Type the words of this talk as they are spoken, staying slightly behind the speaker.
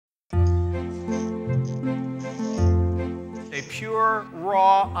a pure,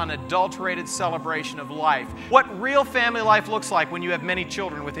 raw, unadulterated celebration of life. What real family life looks like when you have many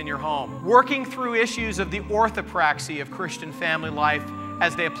children within your home. Working through issues of the orthopraxy of Christian family life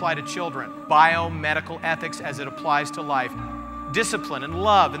as they apply to children. Biomedical ethics as it applies to life. Discipline and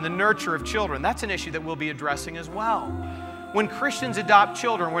love and the nurture of children. That's an issue that we'll be addressing as well. When Christians adopt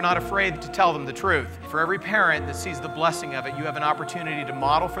children, we're not afraid to tell them the truth. For every parent that sees the blessing of it, you have an opportunity to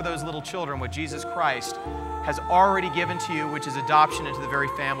model for those little children what Jesus Christ has already given to you, which is adoption into the very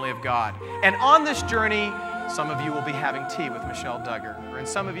family of God. And on this journey, some of you will be having tea with Michelle Duggar, and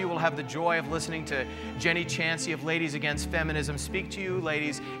some of you will have the joy of listening to Jennie Chancey of Ladies Against Feminism speak to you,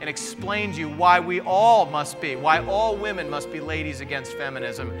 ladies, and explain to you why we all must be, why all women must be ladies against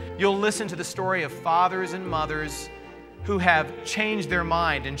feminism. You'll listen to the story of fathers and mothers who have changed their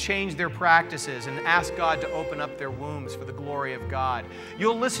mind and changed their practices and asked God to open up their wombs for the glory of God.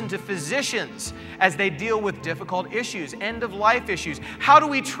 You'll listen to physicians as they deal with difficult issues, end-of-life issues. How do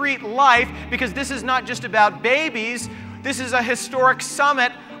we treat life? Because this is not just about babies. This is a historic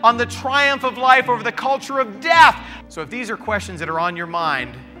summit on the triumph of life over the culture of death. So if these are questions that are on your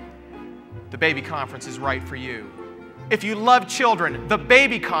mind, the Baby Conference is right for you. If you love children, the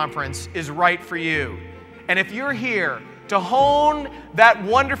Baby Conference is right for you. And if you're here to hone that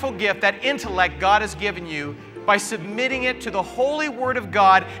wonderful gift, that intellect God has given you by submitting it to the holy Word of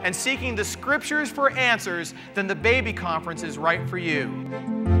God and seeking the Scriptures for answers, then the Baby Conference is right for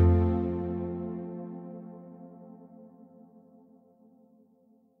you.